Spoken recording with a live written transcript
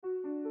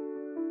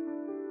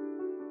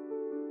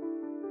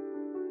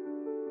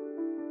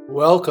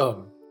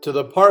Welcome to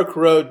the Park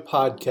Road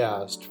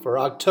Podcast for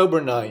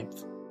October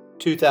 9th,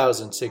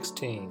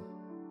 2016.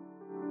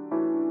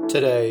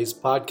 Today's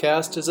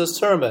podcast is a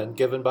sermon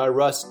given by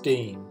Russ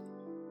Dean,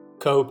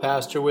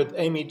 co-pastor with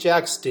Amy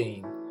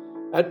Jackstein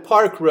at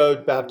Park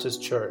Road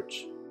Baptist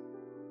Church.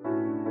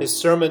 His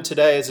sermon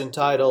today is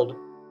entitled,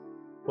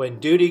 When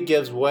Duty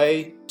Gives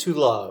Way to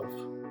Love.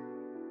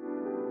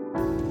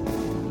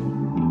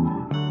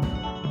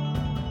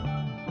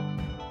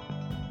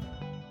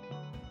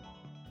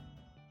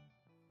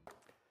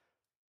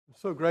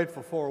 So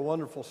grateful for a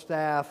wonderful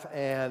staff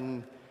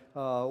and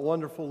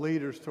wonderful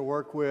leaders to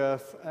work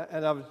with.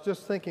 And I was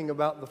just thinking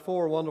about the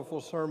four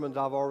wonderful sermons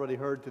I've already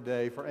heard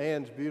today. For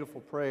Ann's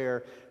beautiful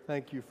prayer,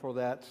 thank you for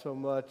that so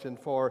much. And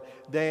for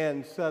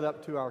Dan's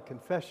setup to our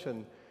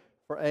confession.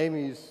 For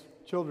Amy's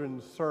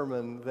children's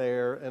sermon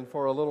there. And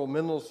for a little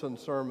Mendelssohn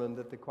sermon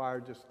that the choir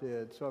just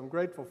did. So I'm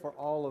grateful for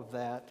all of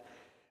that.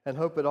 And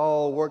hope it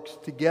all works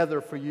together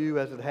for you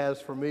as it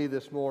has for me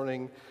this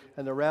morning.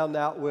 And to round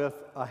out with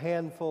a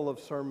handful of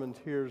sermons,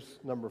 here's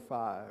number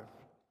 5.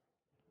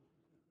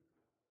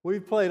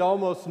 We've played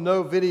almost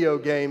no video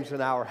games in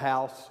our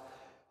house.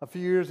 A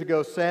few years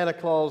ago, Santa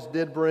Claus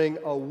did bring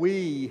a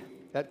Wii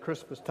at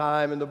Christmas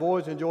time, and the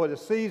boys enjoyed a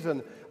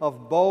season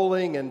of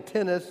bowling and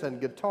tennis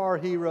and Guitar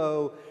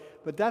Hero,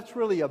 but that's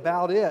really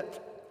about it.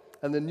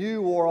 And the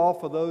new wore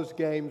off of those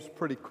games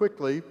pretty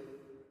quickly.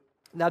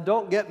 Now,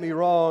 don't get me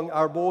wrong,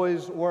 our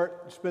boys weren't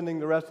spending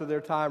the rest of their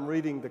time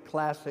reading the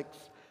classics,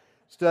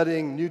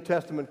 studying New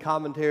Testament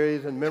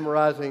commentaries, and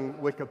memorizing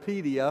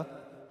Wikipedia.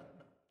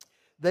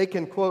 They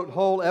can quote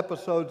whole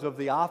episodes of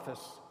The Office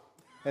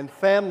and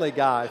Family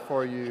Guy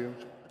for you.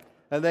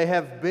 And they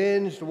have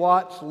binged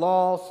watched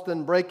Lost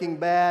and Breaking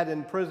Bad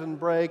and Prison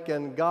Break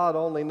and God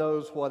only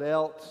knows what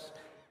else.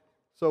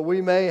 So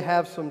we may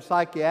have some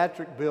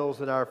psychiatric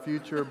bills in our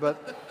future,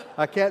 but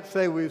I can't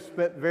say we've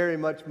spent very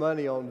much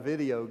money on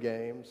video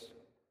games.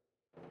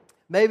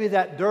 Maybe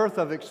that dearth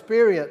of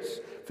experience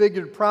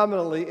figured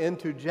prominently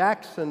into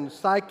Jackson's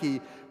psyche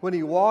when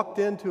he walked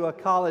into a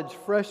college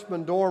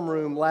freshman dorm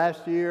room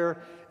last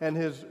year and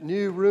his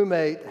new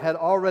roommate had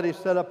already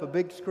set up a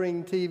big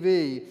screen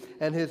TV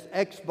and his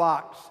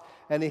Xbox,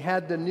 and he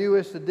had the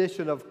newest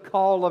edition of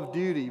Call of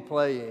Duty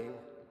playing.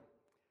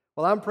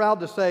 Well, I'm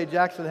proud to say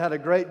Jackson had a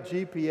great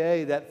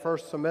GPA that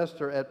first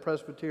semester at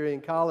Presbyterian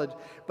College,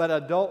 but I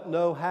don't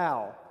know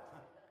how.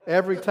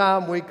 Every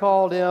time we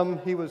called him,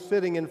 he was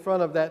sitting in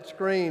front of that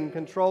screen,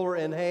 controller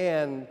in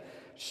hand,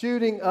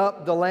 shooting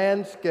up the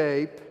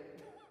landscape.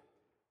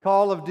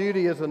 Call of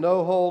Duty is a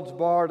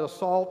no-holds-barred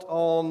assault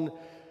on,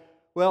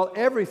 well,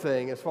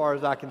 everything as far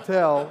as I can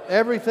tell.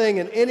 Everything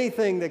and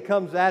anything that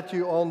comes at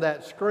you on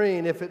that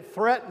screen. If it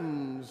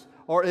threatens,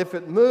 or if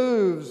it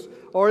moves,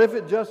 or if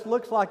it just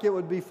looks like it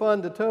would be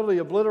fun to totally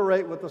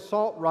obliterate with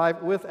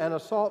an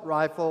assault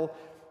rifle,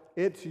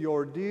 it's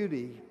your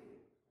duty.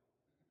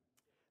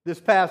 This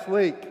past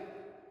week,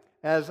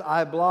 as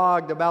I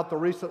blogged about the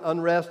recent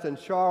unrest in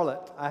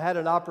Charlotte, I had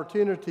an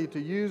opportunity to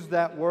use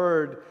that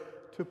word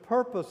to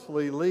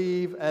purposely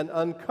leave an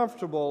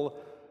uncomfortable,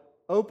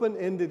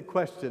 open-ended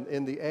question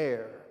in the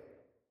air.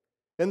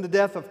 In the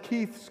death of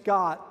Keith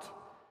Scott,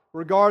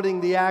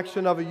 regarding the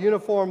action of a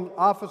uniformed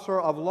officer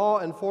of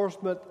law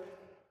enforcement,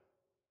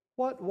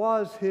 what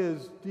was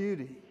his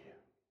duty?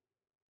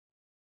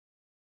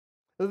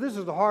 Now, this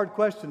is a hard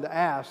question to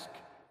ask,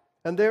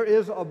 and there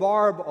is a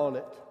barb on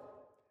it.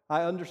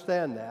 I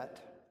understand that.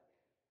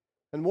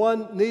 And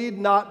one need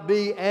not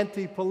be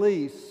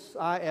anti-police.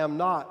 I am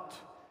not.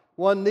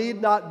 One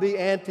need not be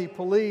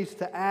anti-police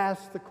to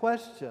ask the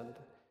question.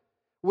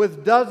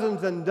 With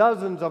dozens and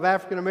dozens of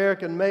African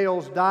American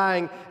males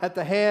dying at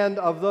the hand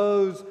of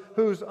those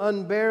whose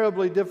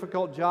unbearably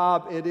difficult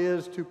job it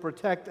is to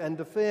protect and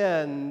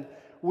defend,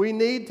 we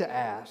need to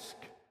ask.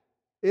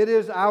 It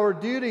is our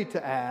duty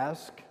to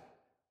ask,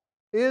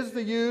 is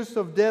the use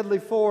of deadly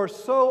force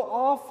so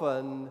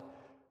often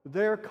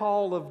their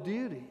call of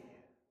duty?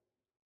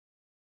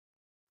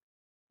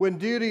 When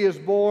duty is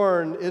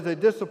a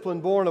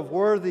discipline born of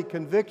worthy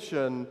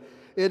conviction,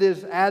 it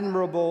is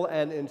admirable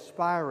and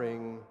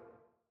inspiring.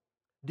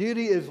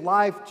 Duty is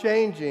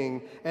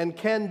life-changing and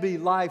can be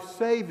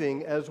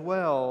life-saving as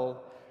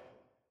well.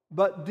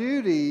 But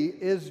duty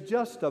is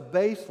just a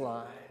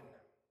baseline.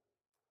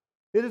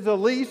 It is a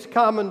least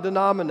common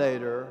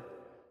denominator.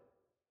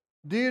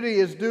 Duty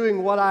is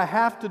doing what I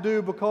have to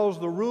do because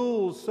the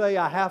rules say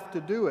I have to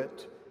do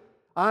it.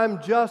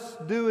 I'm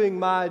just doing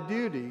my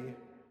duty.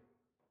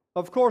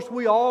 Of course,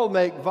 we all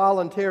make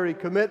voluntary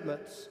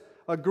commitments,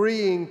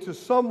 agreeing to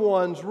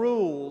someone's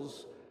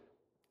rules.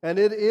 And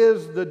it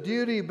is the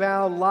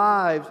duty-bound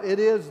lives, it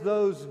is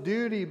those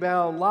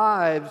duty-bound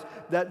lives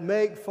that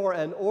make for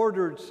an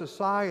ordered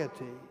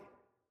society.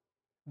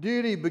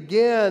 Duty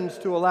begins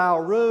to allow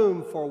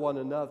room for one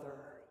another.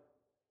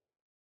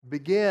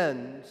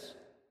 Begins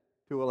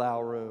to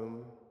allow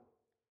room.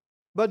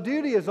 But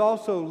duty is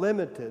also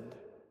limited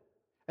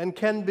and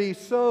can be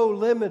so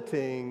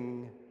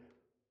limiting.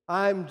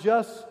 I'm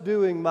just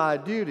doing my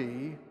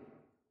duty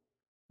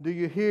Do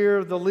you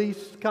hear the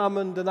least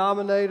common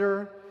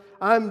denominator?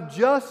 I'm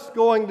just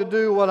going to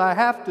do what I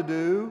have to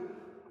do,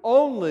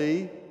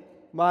 only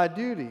my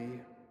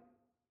duty.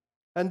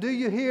 And do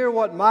you hear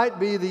what might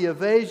be the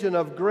evasion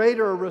of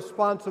greater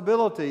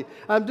responsibility?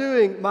 I'm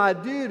doing my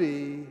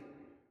duty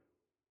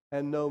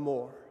and no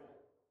more.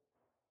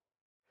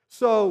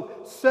 So,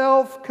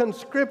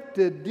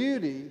 self-conscripted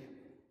duty,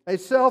 a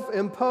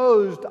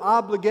self-imposed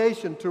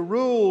obligation to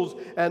rules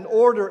and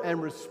order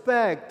and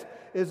respect,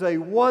 is a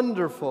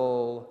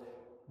wonderful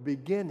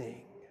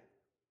beginning.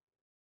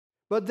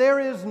 But there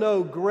is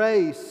no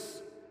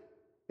grace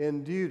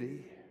in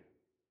duty.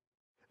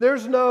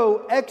 There's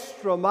no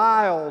extra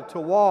mile to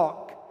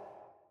walk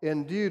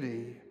in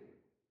duty.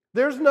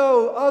 There's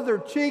no other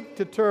cheek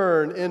to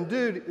turn in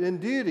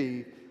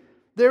duty.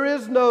 There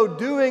is no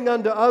doing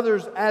unto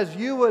others as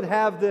you would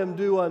have them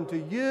do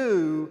unto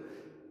you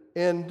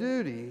in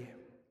duty.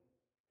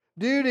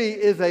 Duty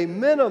is a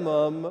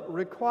minimum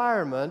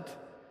requirement,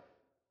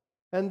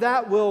 and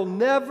that will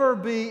never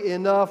be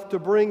enough to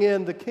bring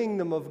in the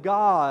kingdom of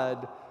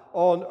God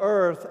on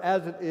earth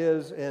as it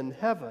is in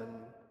heaven.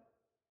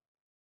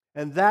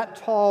 And that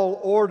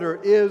tall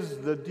order is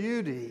the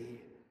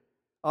duty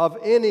of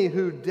any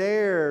who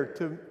dare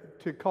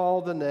to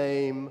call the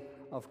name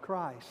of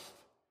Christ.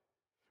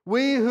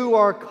 We who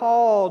are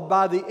called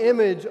by the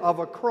image of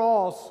a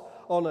cross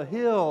on a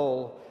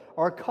hill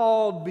are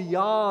called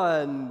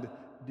beyond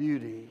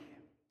duty.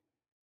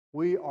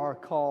 We are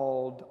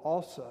called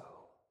also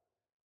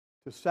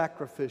to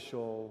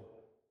sacrificial,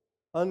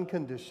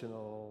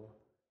 unconditional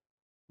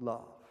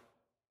love.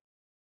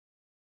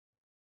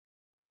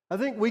 I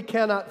think we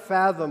cannot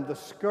fathom the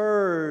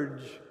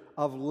scourge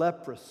of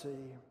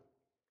leprosy.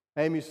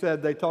 Amy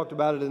said they talked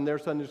about it in their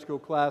Sunday school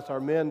class. Our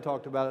men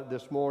talked about it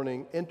this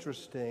morning.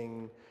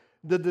 Interesting.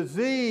 The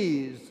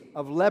disease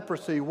of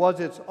leprosy was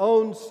its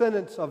own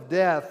sentence of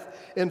death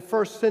in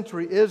first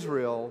century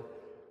Israel.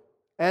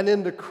 And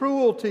in the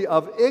cruelty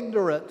of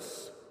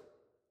ignorance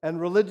and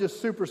religious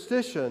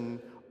superstition,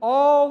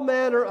 all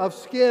manner of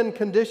skin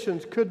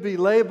conditions could be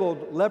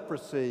labeled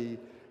leprosy.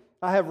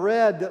 I have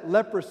read that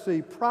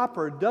leprosy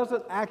proper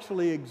doesn't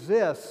actually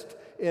exist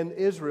in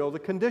Israel. The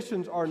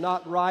conditions are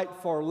not right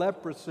for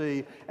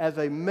leprosy as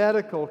a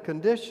medical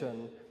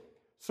condition.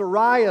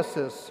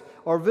 Psoriasis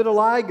or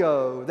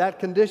vitiligo, that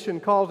condition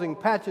causing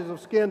patches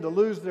of skin to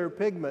lose their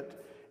pigment.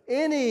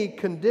 Any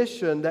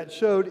condition that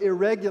showed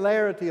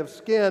irregularity of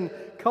skin,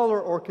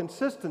 color, or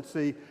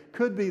consistency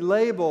could be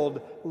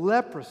labeled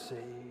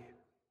leprosy.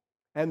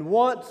 And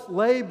once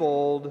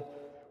labeled,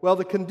 well,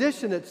 the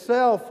condition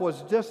itself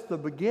was just the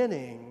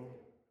beginning.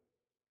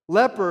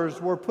 Lepers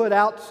were put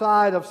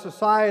outside of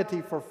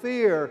society for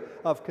fear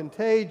of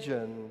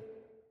contagion.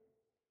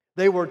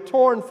 They were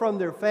torn from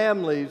their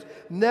families,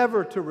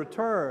 never to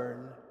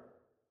return.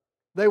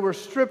 They were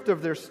stripped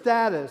of their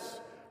status,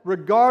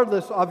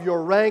 regardless of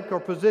your rank or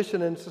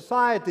position in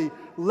society.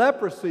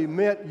 Leprosy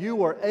meant you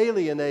were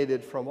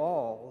alienated from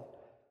all.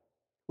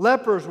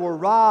 Lepers were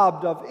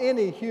robbed of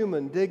any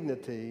human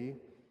dignity.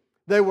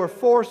 They were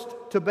forced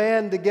to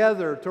band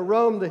together, to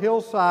roam the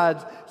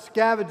hillsides,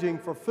 scavenging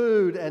for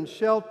food and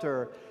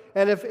shelter.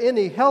 And if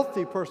any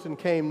healthy person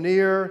came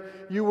near,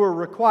 you were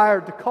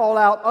required to call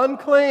out,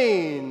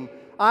 "Unclean!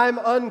 I'm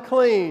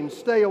unclean,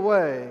 stay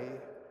away."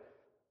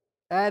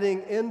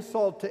 Adding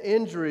insult to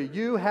injury,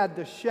 you had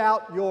to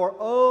shout your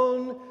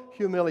own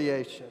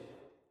humiliation,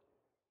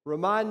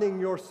 reminding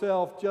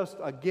yourself just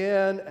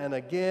again and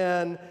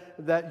again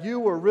that you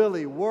were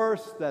really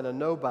worse than a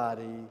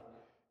nobody.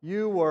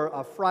 You were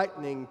a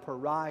frightening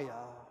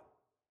pariah,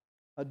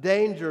 a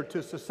danger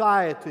to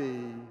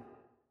society.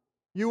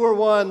 You were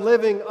one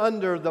living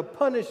under the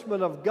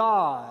punishment of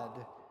God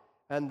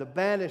and the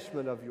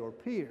banishment of your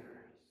peers.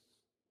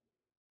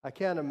 I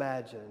can't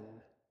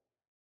imagine.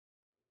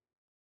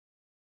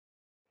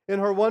 In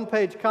her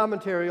one-page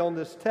commentary on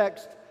this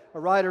text, a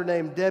writer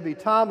named Debbie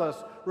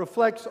Thomas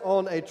reflects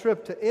on a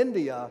trip to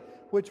India,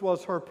 which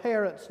was her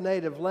parents'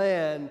 native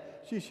land.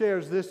 She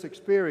shares this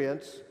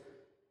experience.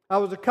 "I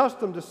was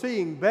accustomed to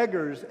seeing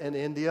beggars in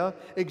India,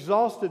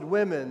 exhausted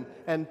women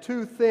and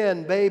too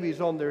thin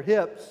babies on their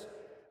hips,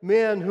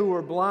 men who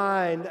were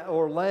blind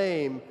or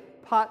lame,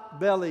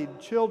 pot-bellied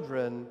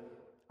children.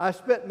 I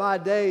spent my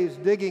days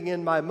digging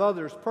in my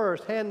mother's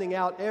purse, handing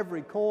out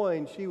every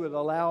coin she would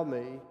allow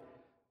me.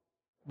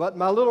 But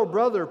my little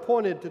brother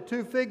pointed to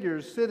two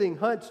figures sitting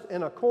hunched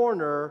in a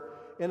corner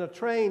in a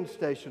train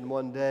station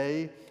one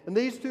day, and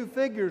these two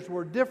figures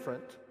were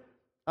different.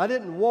 I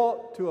didn't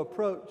want to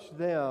approach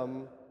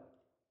them.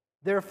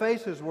 Their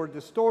faces were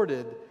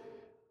distorted,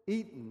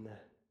 eaten.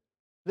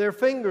 Their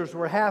fingers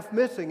were half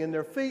missing, and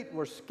their feet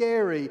were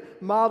scary,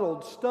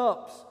 mottled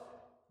stumps.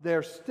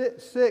 They're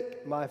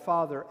sick," my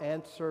father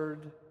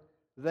answered.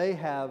 "They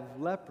have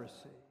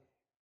leprosy."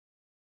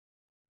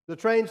 The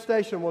train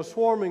station was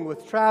swarming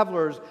with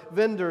travelers,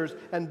 vendors,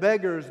 and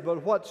beggars,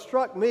 but what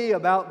struck me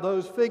about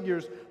those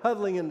figures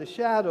huddling in the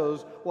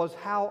shadows was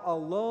how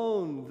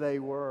alone they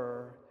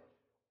were.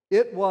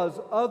 It was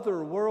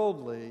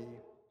otherworldly.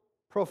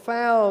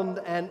 profound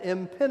and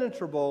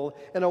impenetrable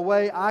in a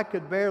way I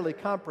could barely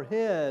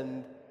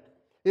comprehend.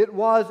 It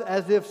was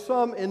as if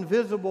some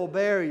invisible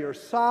barrier,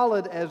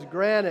 solid as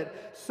granite,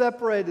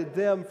 separated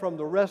them from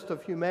the rest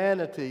of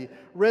humanity,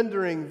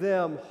 rendering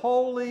them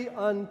wholly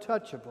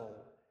untouchable.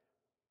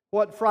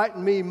 What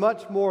frightened me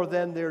much more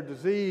than their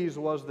disease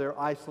was their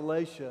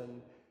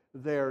isolation,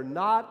 their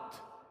not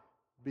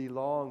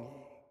belonging.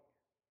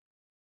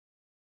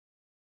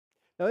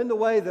 Now, in the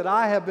way that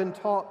I have been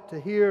taught to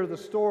hear the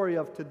story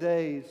of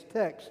today's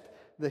text,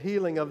 the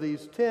healing of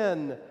these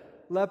 10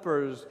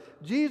 lepers,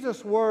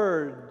 Jesus'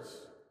 words,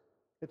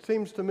 it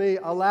seems to me,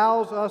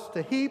 allows us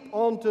to heap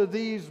onto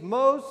these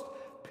most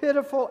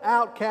pitiful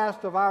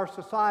outcasts of our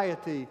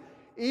society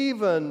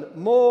even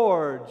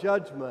more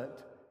judgment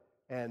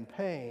and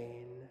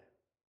pain.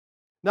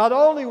 Not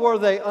only were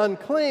they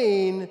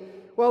unclean,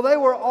 well, they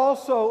were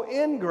also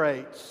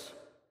ingrates.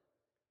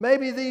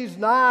 Maybe these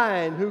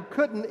 9 who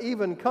couldn't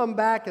even come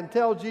back and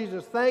tell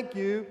Jesus thank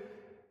you,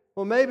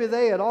 well, maybe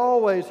they had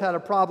always had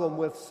a problem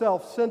with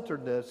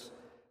self-centeredness.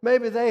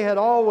 Maybe they had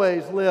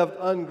always lived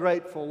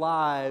ungrateful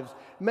lives.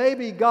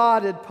 Maybe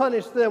God had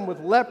punished them with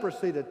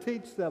leprosy to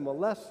teach them a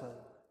lesson.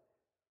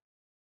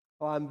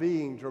 Oh, I'm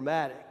being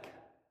dramatic,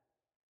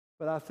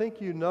 but I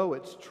think you know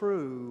it's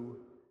true.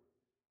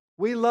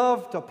 We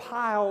love to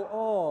pile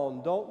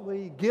on, don't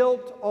we?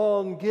 Guilt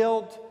on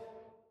guilt,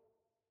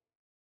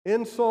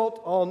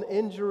 insult on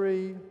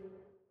injury.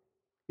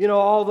 You know,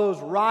 all those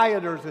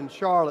rioters in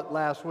Charlotte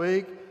last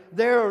week,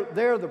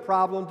 they're the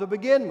problem to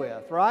begin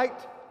with, right?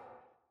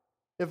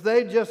 If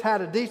they just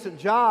had a decent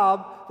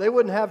job, they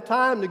wouldn't have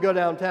time to go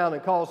downtown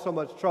and cause so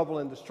much trouble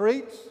in the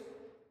streets.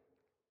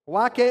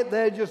 Why can't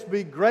they just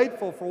be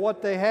grateful for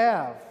what they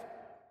have?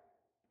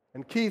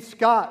 And Keith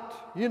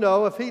Scott, you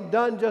know, if he'd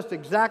done just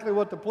exactly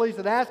what the police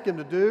had asked him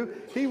to do,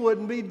 he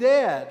wouldn't be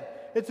dead.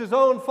 It's his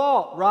own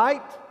fault,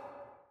 right?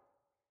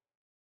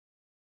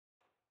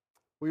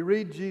 We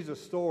read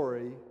Jesus'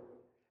 story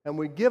and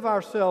we give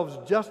ourselves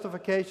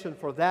justification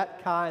for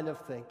that kind of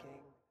thinking.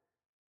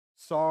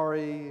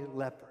 Sorry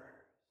lepers,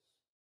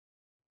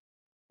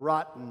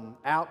 rotten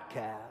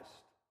outcast,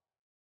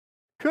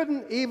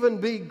 couldn't even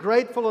be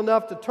grateful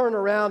enough to turn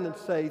around and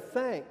say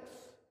thanks.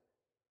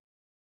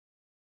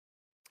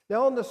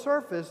 Now, on the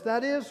surface,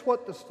 that is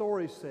what the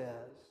story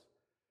says.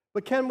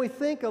 But can we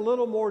think a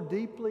little more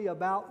deeply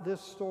about this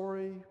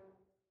story?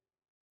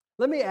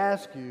 Let me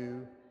ask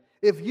you,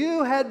 if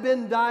you had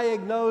been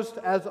diagnosed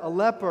as a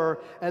leper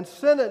and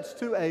sentenced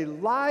to a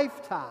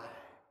lifetime,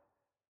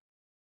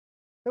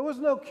 there was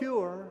no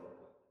cure.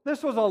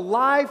 This was a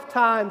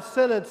lifetime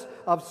sentence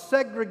of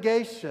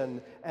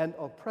segregation and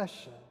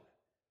oppression.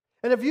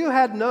 And if you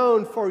had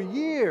known for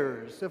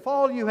years, if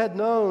all you had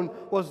known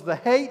was the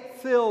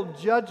hate-filled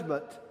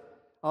judgment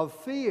of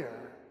fear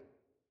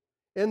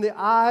in the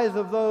eyes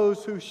of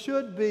those who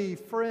should be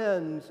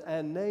friends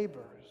and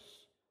neighbors,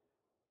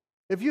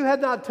 if you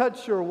had not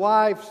touched your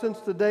wife since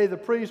the day the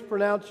priest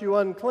pronounced you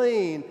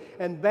unclean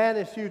and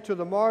banished you to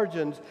the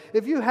margins,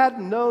 if you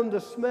hadn't known the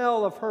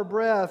smell of her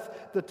breath,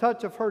 the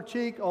touch of her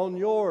cheek on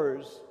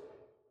yours,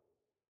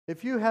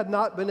 if you had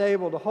not been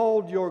able to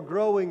hold your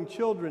growing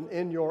children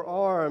in your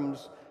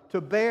arms, to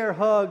bear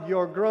hug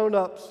your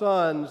grown-up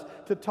sons,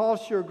 to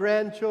toss your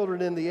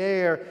grandchildren in the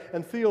air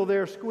and feel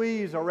their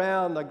squeeze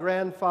around a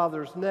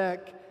grandfather's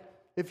neck,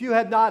 if you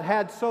had not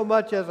had so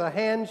much as a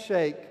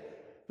handshake,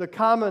 the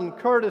common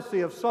courtesy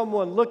of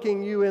someone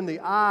looking you in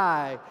the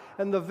eye,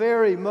 and the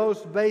very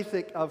most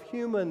basic of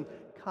human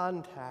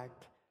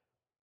contact,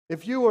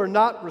 if you were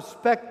not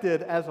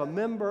respected as a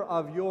member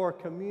of your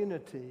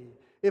community,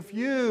 if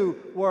you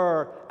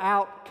were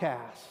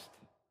outcast,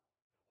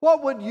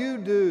 what would you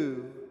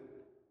do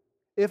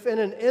if in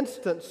an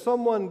instant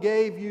someone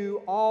gave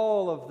you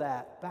all of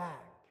that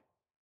back?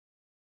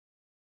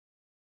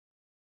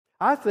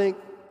 I think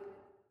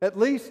at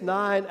least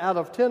 9 out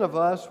of 10 of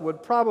us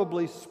would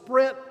probably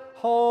sprint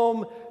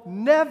home,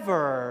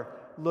 never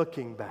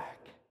looking back.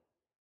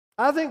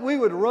 I think we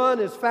would run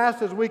as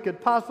fast as we could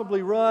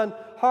possibly run,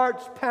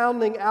 hearts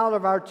pounding out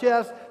of our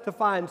chest to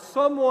find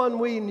someone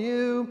we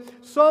knew,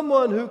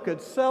 someone who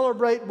could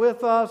celebrate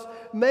with us,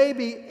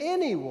 maybe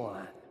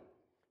anyone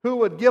who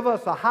would give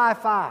us a high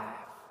five.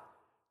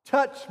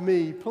 Touch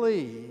me,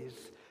 please.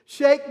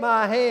 Shake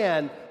my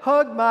hand,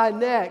 hug my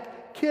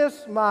neck,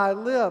 kiss my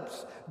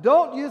lips.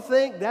 Don't you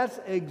think that's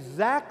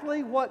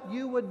exactly what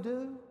you would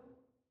do?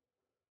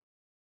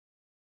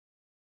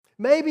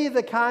 Maybe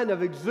the kind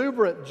of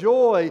exuberant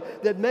joy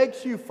that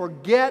makes you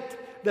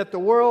forget that the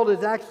world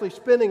is actually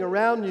spinning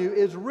around you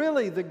is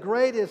really the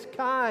greatest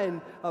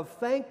kind of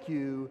thank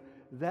you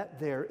that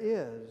there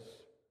is.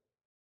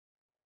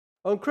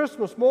 On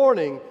Christmas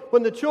morning,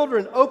 when the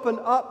children open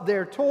up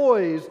their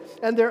toys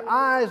and their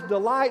eyes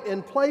delight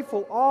in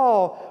playful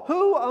awe,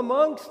 who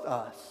amongst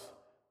us,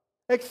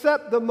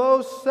 except the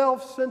most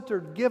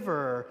self-centered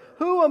giver,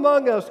 who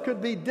among us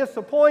could be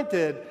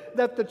disappointed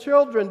that the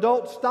children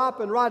don't stop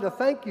and write a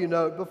thank you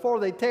note before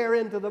they tear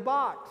into the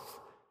box?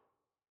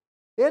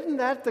 Isn't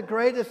that the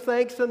greatest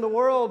thanks in the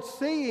world,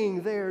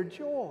 seeing their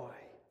joy?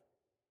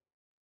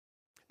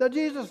 Now,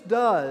 Jesus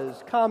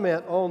does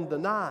comment on the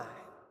 9.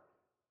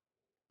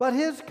 But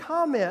his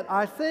comment,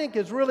 I think,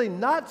 is really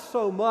not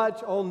so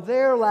much on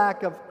their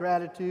lack of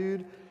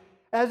gratitude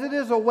as it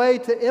is a way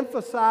to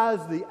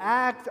emphasize the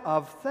act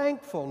of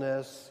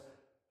thankfulness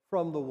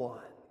from the 1.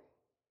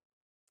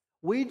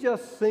 We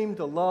just seem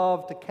to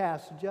love to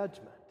cast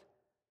judgment.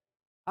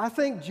 I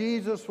think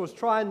Jesus was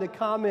trying to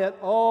comment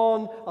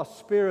on a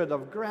spirit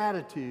of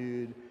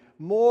gratitude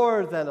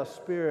more than a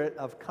spirit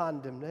of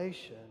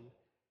condemnation.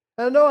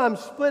 And I know I'm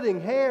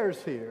splitting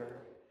hairs here,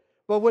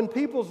 but when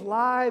people's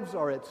lives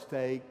are at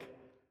stake,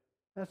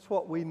 that's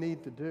what we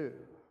need to do.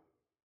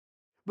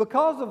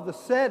 Because of the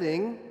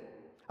setting,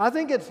 I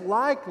think it's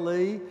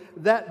likely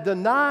that the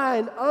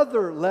 9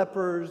 other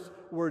lepers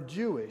were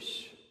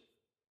Jewish.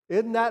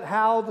 Isn't that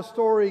how the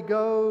story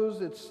goes?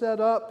 It's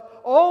set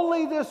up.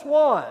 Only this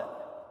one,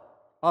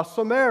 a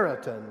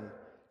Samaritan,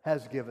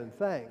 has given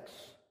thanks.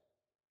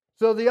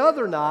 So the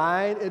other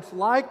 9, it's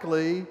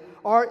likely,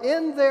 are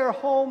in their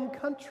home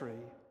country,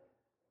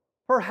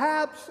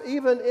 perhaps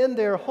even in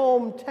their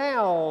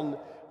hometown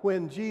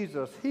when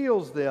Jesus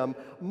heals them.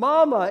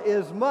 Mama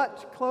is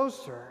much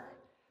closer.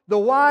 The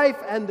wife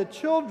and the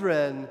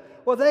children,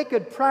 well, they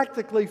could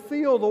practically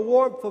feel the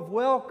warmth of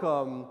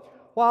welcome,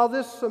 while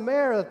this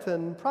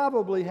Samaritan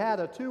probably had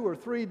a 2 or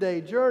 3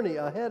 day journey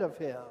ahead of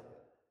him.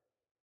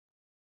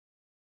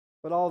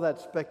 But all that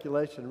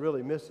speculation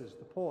really misses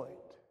the point.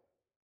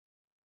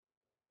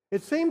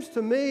 It seems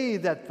to me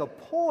that the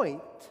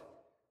point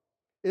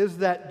is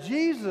that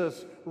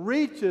Jesus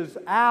reaches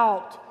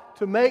out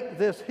to make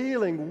this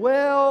healing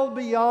well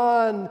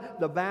beyond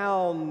the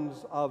bounds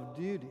of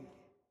duty.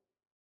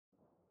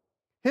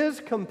 His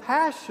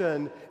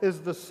compassion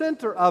is the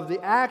center of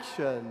the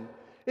action.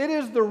 It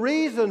is the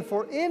reason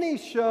for any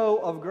show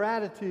of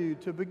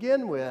gratitude to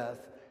begin with,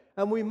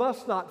 and we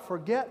must not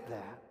forget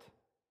that.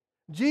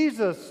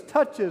 Jesus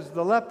touches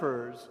the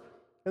lepers,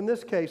 in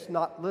this case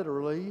not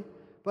literally,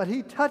 but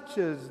he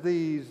touches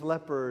these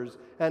lepers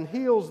and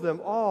heals them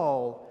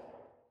all.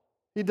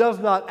 He does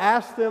not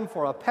ask them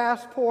for a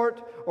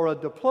passport or a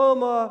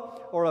diploma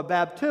or a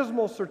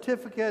baptismal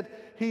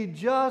certificate. He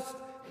just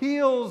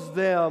heals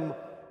them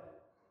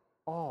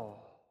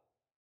all.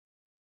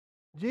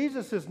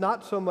 Jesus is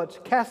not so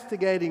much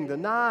castigating the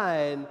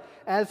 9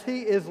 as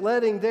he is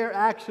letting their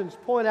actions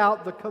point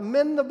out the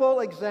commendable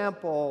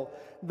example,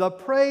 the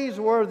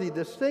praiseworthy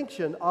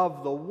distinction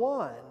of the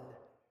 1.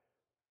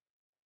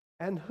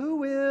 And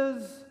who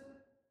is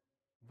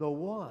the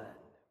 1?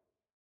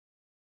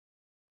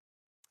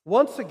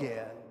 Once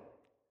again,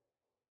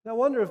 I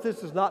wonder if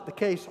this is not the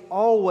case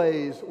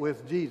always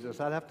with Jesus.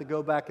 I'd have to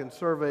go back and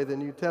survey the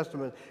New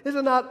Testament. Is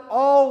it not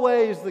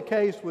always the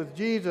case with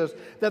Jesus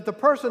that the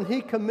person he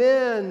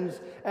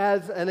commends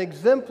as an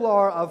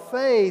exemplar of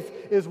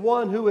faith is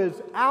one who is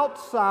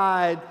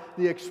outside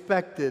the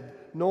expected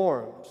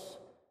norms?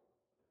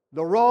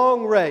 The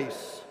wrong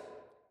race,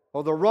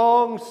 or the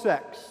wrong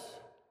sex,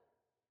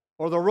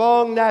 or the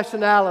wrong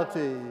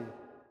nationality,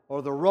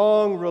 or the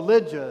wrong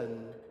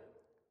religion.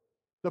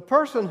 The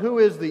person who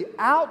is the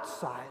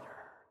outsider,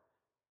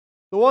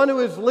 the one who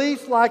is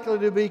least likely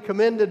to be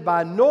commended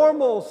by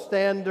normal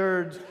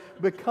standards,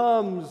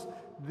 becomes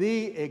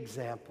the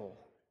example.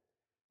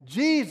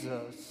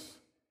 Jesus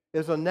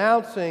is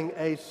announcing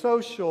a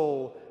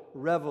social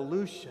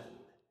revolution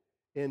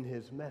in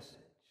his message.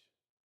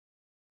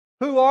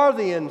 Who are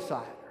the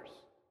insiders?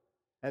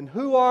 And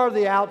who are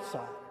the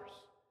outsiders?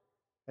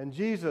 And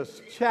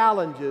Jesus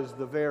challenges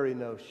the very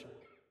notion.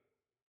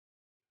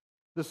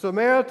 The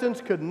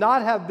Samaritans could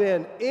not have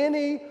been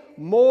any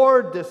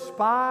more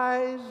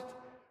despised,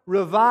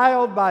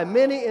 reviled by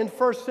many in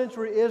first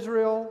century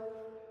Israel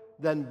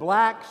than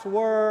blacks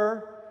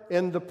were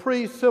in the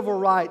pre-civil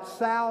rights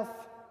South,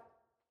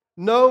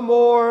 no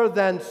more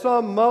than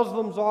some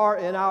Muslims are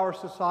in our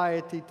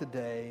society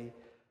today.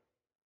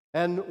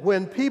 And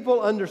when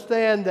people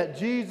understand that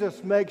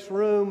Jesus makes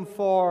room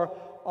for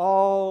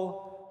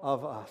all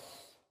of us,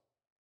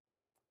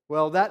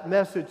 well, that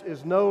message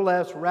is no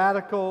less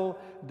radical,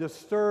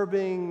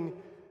 disturbing,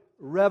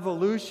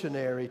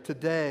 revolutionary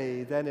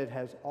today than it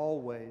has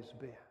always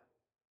been.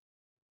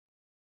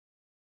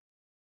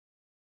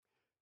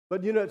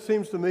 But it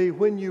seems to me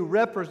when you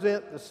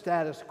represent the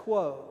status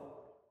quo,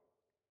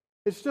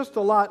 it's just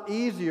a lot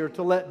easier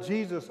to let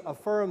Jesus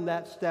affirm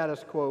that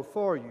status quo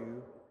for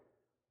you.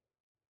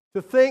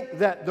 To think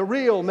that the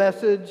real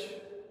message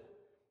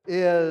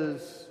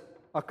is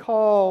a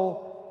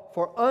call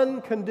for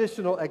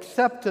unconditional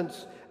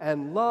acceptance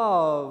and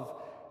love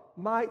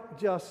might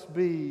just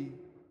be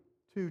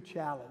too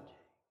challenging.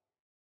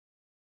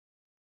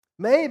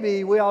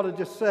 Maybe we ought to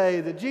just say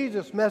that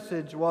Jesus'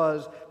 message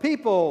was,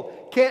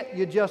 people, can't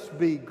you just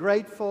be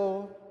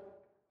grateful?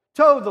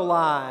 Toe the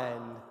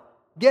line.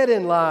 Get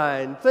in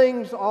line.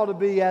 Things ought to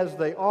be as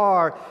they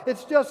are.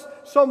 It's just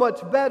so much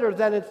better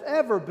than it's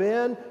ever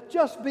been.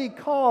 Just be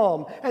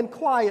calm and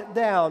quiet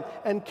down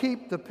and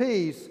keep the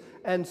peace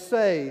and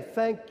say,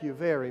 thank you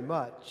very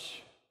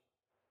much.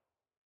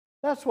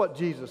 That's what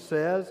Jesus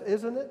says,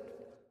 isn't it?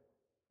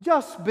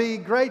 Just be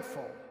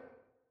grateful.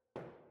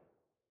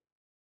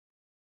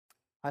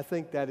 I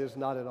think that is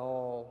not at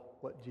all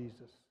what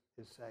Jesus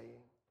is saying.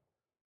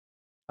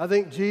 I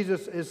think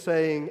Jesus is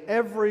saying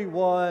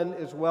everyone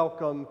is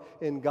welcome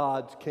in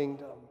God's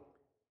kingdom,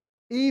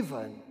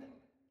 even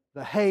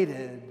the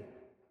hated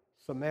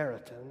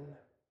Samaritan,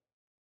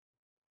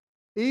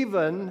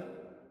 even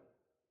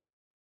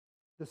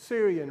the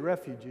Syrian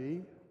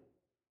refugee,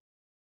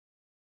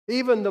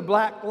 even the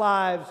Black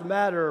Lives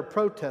Matter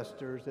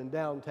protesters in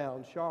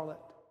downtown Charlotte,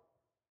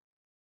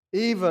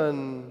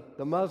 even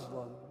the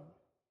Muslim,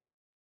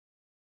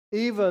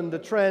 even the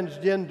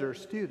transgender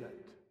student.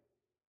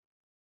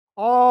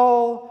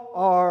 All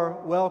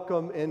are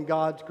welcome in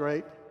God's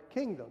great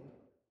kingdom.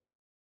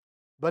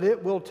 But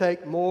it will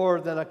take more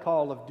than a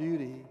call of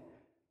duty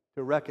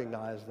to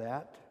recognize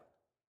that.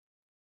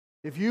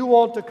 If you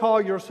want to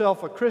call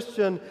yourself a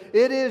Christian,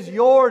 it is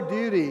your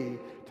duty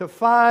to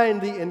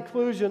find the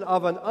inclusion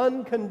of an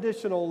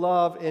unconditional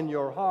love in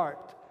your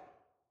heart,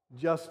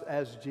 just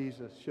as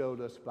Jesus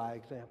showed us by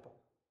example.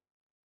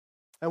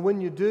 And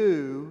when you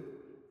do,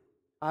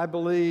 I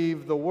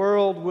believe the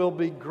world will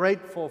be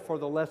grateful for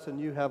the lesson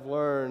you have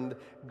learned,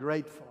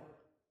 grateful,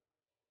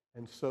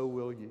 and so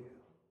will you.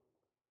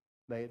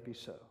 May it be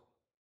so.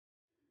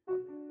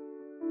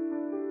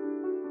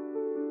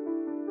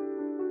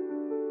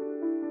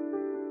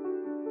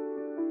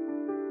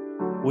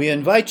 We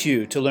invite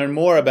you to learn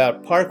more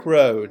about Park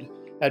Road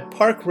at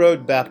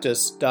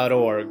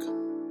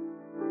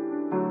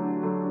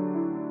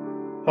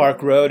parkroadbaptist.org.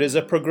 Park Road is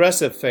a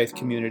progressive faith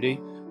community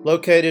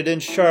located in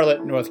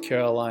Charlotte, North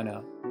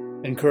Carolina,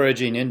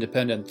 encouraging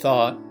independent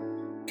thought,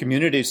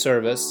 community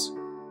service,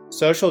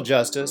 social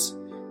justice,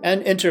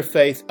 and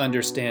interfaith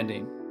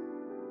understanding.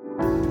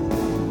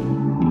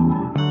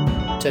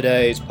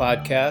 Today's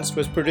podcast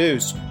was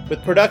produced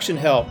with production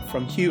help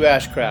from Hugh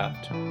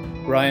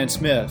Ashcraft, Ryan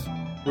Smith,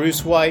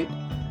 Bruce White,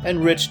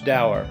 and Rich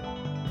Dower.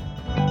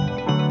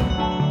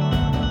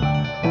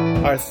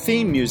 Our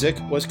theme music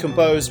was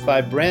composed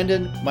by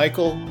Brandon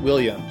Michael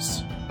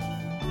Williams.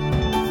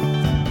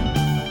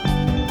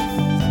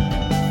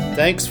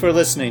 Thanks for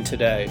listening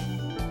today.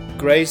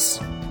 Grace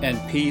and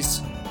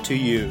peace to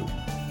you.